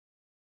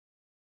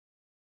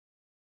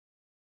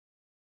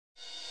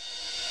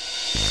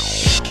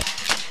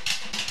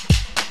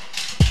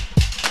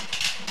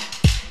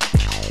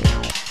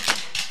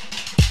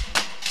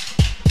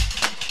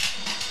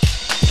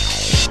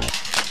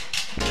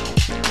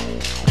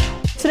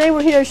Today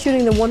we're here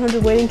shooting the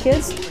 100 waiting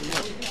kids,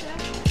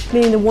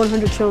 meaning the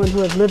 100 children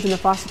who have lived in the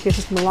foster care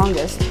system the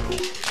longest.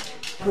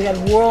 We had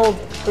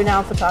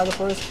world-renowned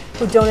photographers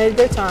who donated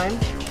their time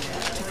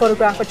to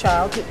photograph a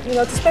child,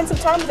 to spend some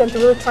time with them to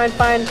really try and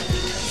find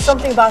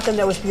something about them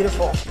that was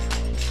beautiful.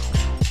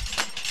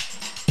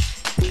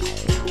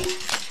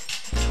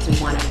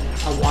 We want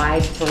a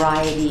wide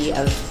variety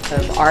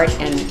of art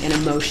and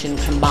emotion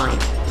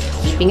combined,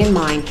 keeping in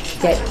mind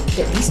that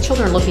these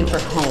children are looking for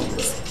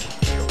homes.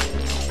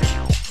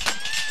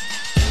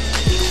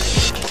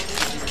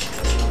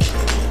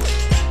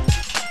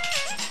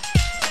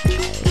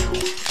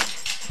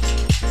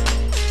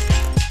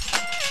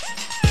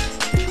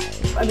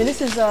 I mean,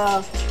 this is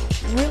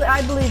really,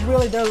 I believe,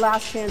 really their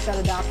last chance at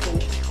adoption.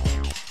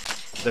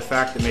 The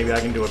fact that maybe I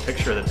can do a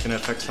picture that's going to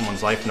affect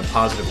someone's life in a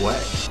positive way.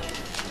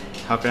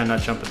 How can I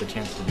not jump at the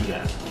chance to do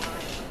that?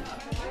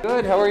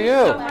 Good, how are you?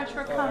 Thank you so much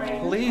for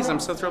coming. Please,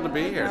 I'm so thrilled to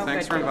be here.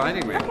 Thanks for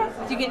inviting me. Okay.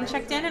 You getting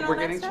checked in and all that stuff?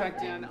 We're getting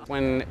checked in.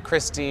 When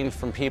Christine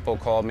from People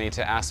called me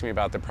to ask me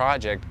about the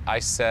project, I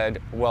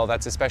said, well,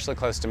 that's especially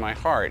close to my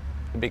heart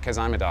because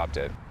I'm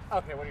adopted.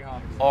 Okay, what are your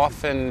hobbies?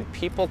 Often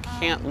people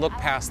can't look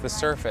past the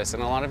surface,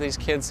 and a lot of these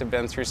kids have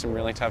been through some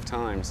really tough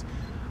times.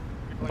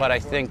 But I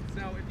think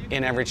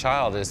in every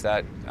child is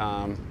that,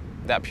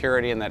 that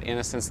purity and that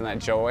innocence and that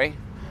joy.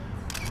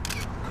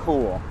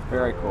 Cool,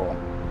 very cool.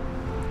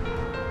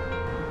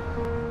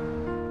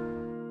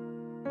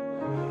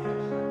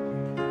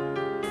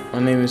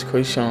 My name is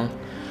Quayshawn.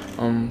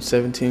 I'm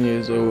 17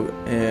 years old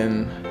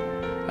and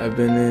I've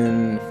been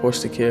in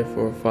foster care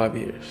for 5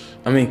 years.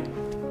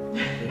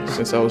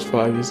 Since I was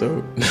 5 years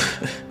old.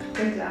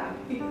 Good job.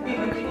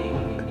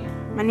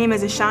 My name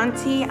is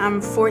Ashanti. I'm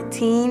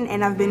 14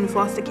 and I've been in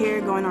foster care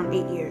going on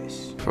 8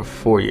 years. For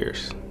 4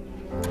 years.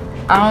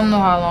 I don't know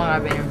how long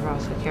I've been in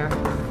foster care.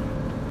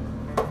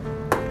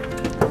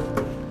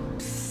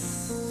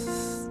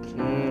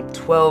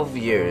 12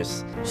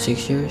 years.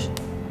 6 years?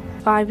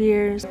 5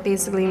 years,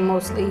 basically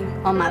mostly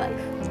all my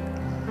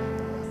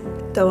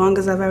life. The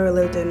longest I've ever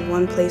lived in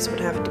one place would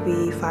have to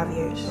be 5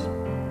 years.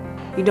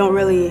 You don't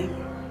really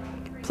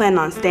plan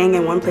on staying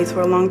in one place for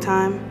a long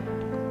time,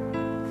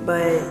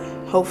 but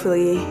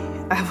hopefully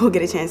I will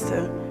get a chance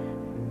to.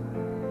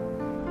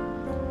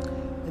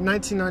 In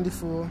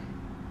 1994,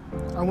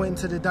 I went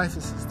into the diaper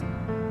system.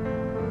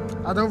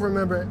 I don't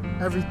remember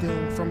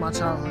everything from my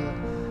childhood.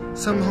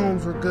 Some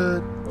homes were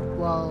good,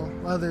 while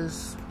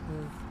others,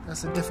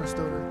 that's a different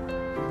story.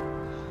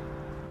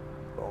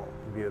 Oh,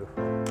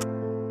 beautiful.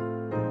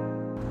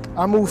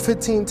 I moved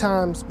 15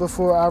 times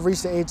before I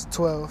reached the age of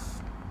 12.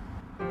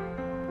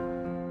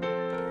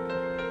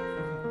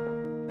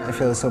 I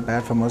feel so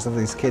bad for most of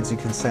these kids. You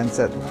can sense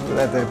that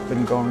they've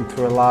been going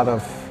through a lot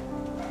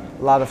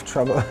of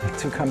trouble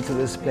to come to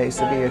this place,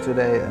 to be here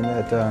today, and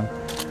that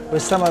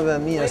with some of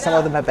them, some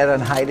of them are better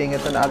in hiding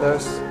it than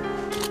others.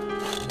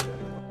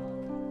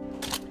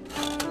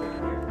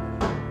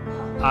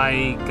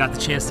 I got the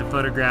chance to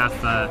photograph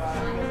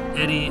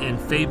Eddie and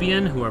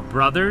Fabian, who are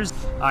brothers.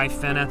 I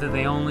found out that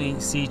they only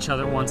see each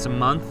other once a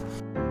month.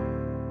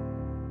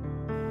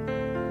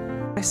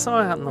 I saw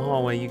out in the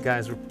hallway you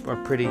guys are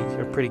pretty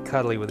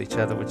cuddly with each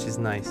other, which is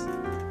nice.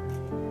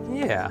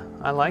 Yeah,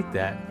 I like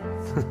that.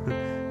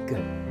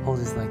 Good. Hold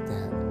it like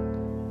that.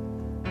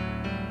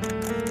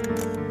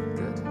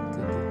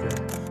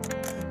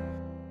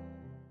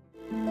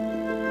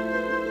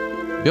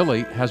 Good.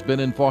 Billy has been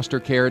in foster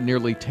care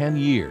nearly 10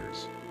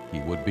 years.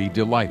 He would be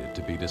delighted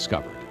to be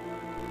discovered.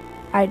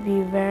 I'd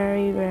be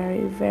very,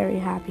 very, very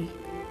happy.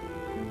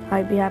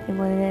 I'd be happy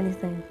more than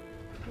anything.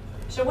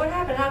 So what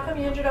happened? How come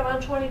you ended up on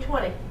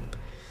 2020?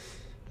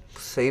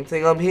 Same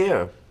thing, I'm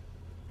here.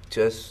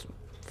 Just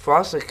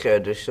foster care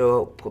to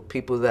show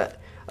people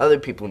that other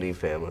people need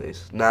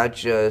families, not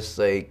just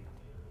like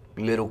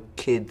little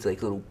kids,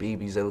 like little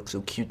babies that look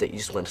so cute that you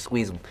just want to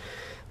squeeze them.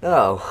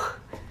 No,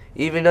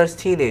 even us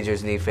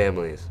teenagers need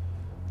families.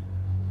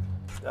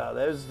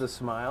 There's the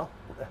smile.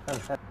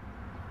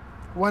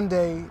 One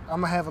day,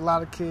 I'm gonna have a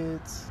lot of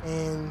kids,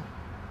 and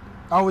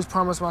I always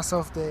promise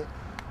myself that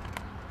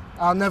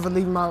I'll never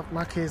leave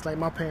my kids like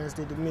my parents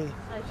did to me.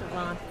 Hi,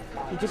 Siobhan.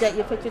 Did you get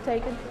your picture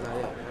taken?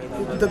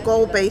 The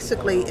goal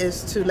basically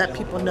is to let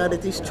people know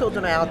that these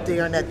children are out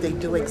there and that they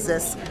do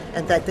exist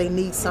and that they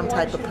need some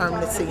type of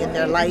permanency in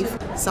their life,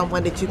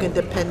 someone that you can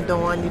depend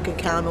on, you can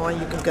count on,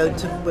 you can go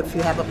to if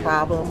you have a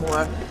problem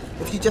or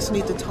if you just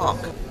need to talk.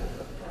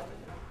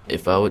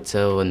 If I would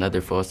tell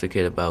another foster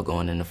kid about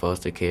going into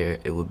foster care,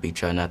 it would be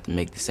try not to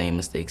make the same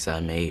mistakes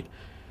I made.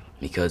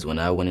 Because when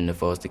I went into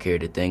foster care,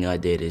 the thing I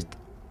did is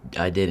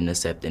I didn't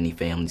accept any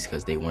families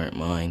because they weren't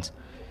mine.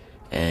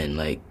 And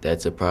like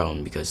that's a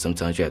problem because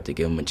sometimes you have to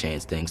give them a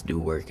chance. Things do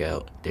work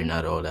out. They're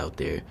not all out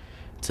there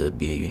to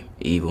be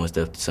evil and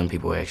stuff. Some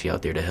people are actually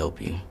out there to help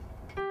you.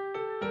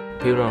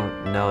 People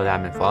don't know that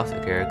I'm in foster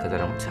care because I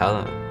don't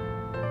tell them.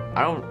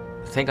 I don't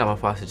think I'm a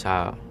foster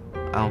child.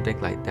 I don't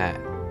think like that.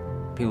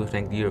 People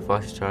think you're a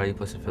foster child, you're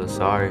supposed to feel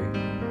sorry.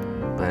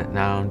 But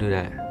now I don't do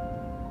that.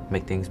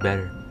 Make things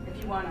better.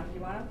 If you want them,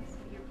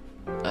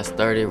 I I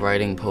started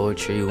writing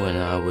poetry when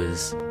I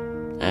was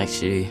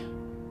actually,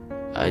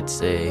 I'd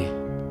say,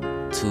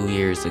 2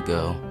 years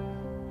ago.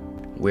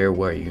 Where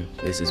were you?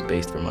 This is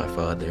based for my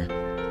father.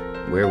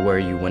 Where were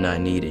you when I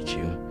needed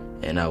you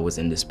and I was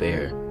in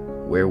despair?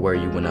 Where were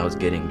you when I was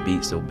getting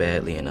beat so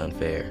badly and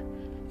unfair?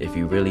 If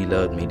you really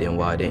loved me, then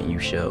why didn't you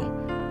show?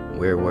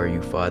 Where were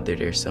you, Father?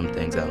 There's some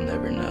things I'll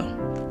never know.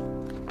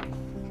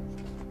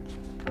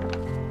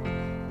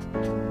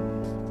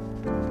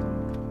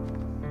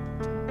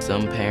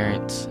 Some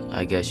parents,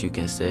 I guess you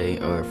can say,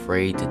 are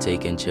afraid to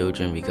take in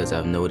children because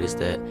I've noticed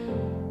that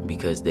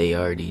because they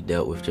already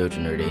dealt with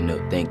children or they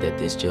think that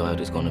this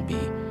child is going to be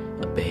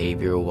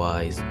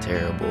behavior-wise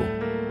terrible.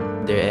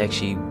 They're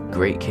actually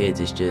great kids,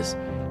 it's just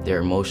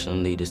they're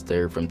emotionally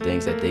disturbed from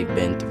things that they've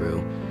been through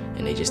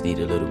and they just need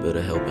a little bit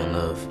of help and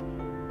love.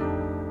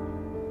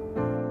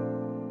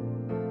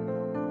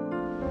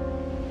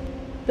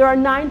 There are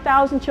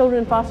 9,000 children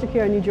in foster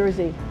care in New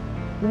Jersey.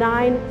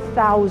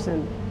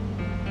 9,000.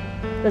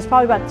 There's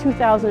probably about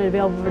 2,000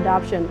 available for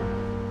adoption.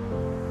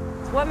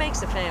 What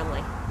makes a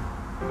family?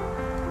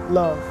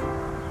 Love.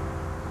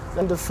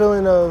 And the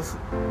feeling of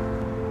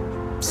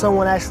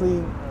someone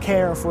actually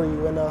caring for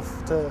you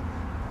enough to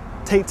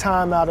take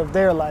time out of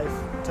their life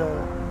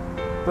to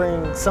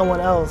bring someone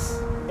else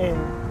in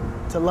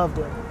to love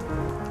them.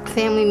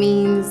 Family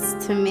means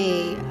to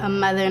me a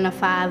mother and a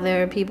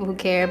father, people who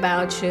care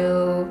about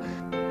you,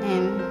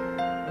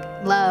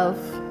 and love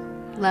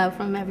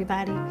from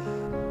everybody.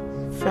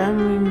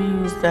 Family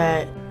means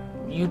that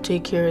you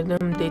take care of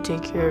them, they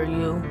take care of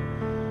you.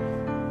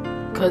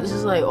 Cause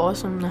it's like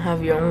awesome to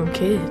have your own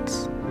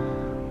kids,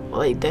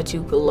 like that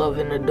you could love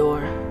and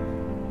adore.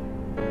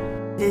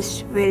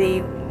 Just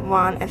really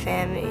want a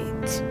family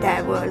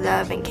that will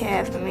love and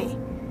care for me.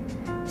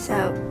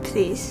 So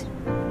please.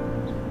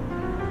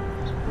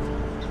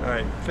 All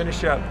right,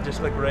 finish up.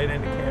 Just look right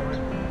in the camera.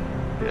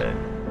 Good.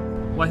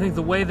 Well, I think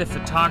the way that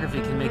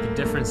photography can make a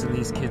difference in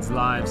these kids'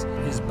 lives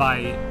is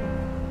by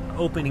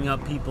opening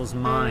up people's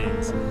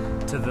minds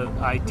to the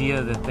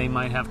idea that they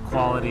might have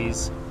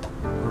qualities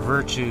or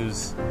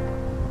virtues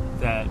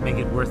that make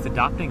it worth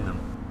adopting them.